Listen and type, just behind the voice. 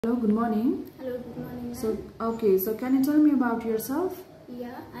Hello, good morning. Hello, good morning. So can you tell me about yourself?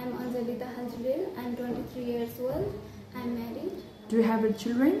 Yeah, I'm Anjali Dahal. I'm 23 years old. I'm married. Do you have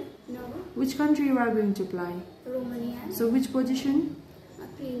children? No. Which country you are going to apply? Romania. So which position?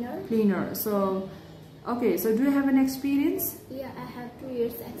 Cleaner. Cleaner. So do you have an experience? Yeah, I have 2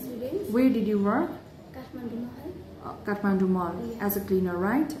 years experience. Where did you work? Kathmandu Mahal. Kathmandu Mall, yeah. as a cleaner,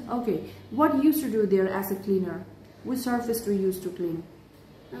 right? Okay. What you used to do there as a cleaner? Which surface do you use to clean?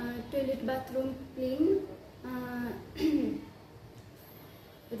 Toilet, bathroom clean,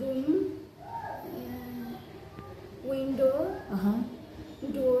 room, window,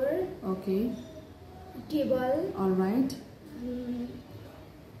 door, okay, table. all right.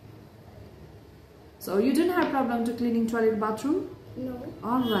 So you don't have problem to cleaning toilet, bathroom? No.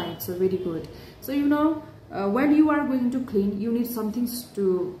 All right, so very good. So when you are going to clean, you need some things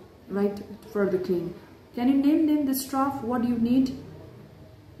to for the clean. Can you name them the stuff? What do you need?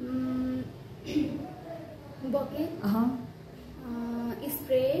 Bucket,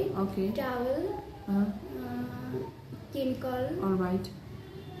 spray, okay, towel, chemical. all right.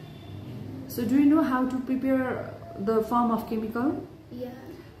 So do you know how to prepare the form of chemical? Yeah.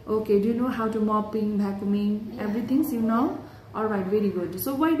 Okay, do you know how to mopping, vacuuming, Yeah. everything you know? All right, very good.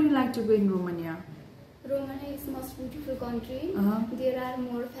 So why do you like to go in Romania? Romania is most beautiful country. There are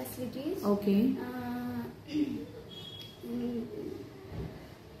more facilities. Okay.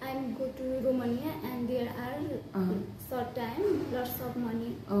 I'm go to Romania and there are short time, lots of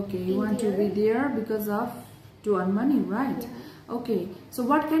money. Okay, you want to be there because of to earn money, right? Yeah. Okay, so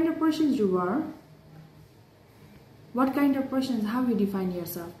what kind of persons you are? What kind of persons? How you define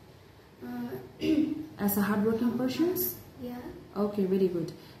yourself? As a hardworking persons? Yeah. Okay, very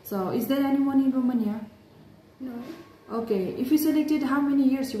good. So is there anyone in Romania? No. Okay, if you selected, how many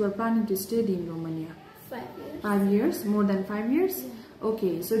years you are planning to study in Romania? 5 years. 5 years? More than 5 years? Yeah.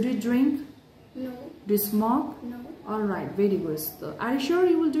 Okay, so do you drink? No. Do you smoke? No. All right, very good. So are you sure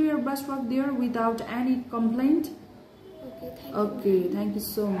you will do your best work there without any complaint? Okay, thank you. Okay, thank you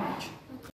so much.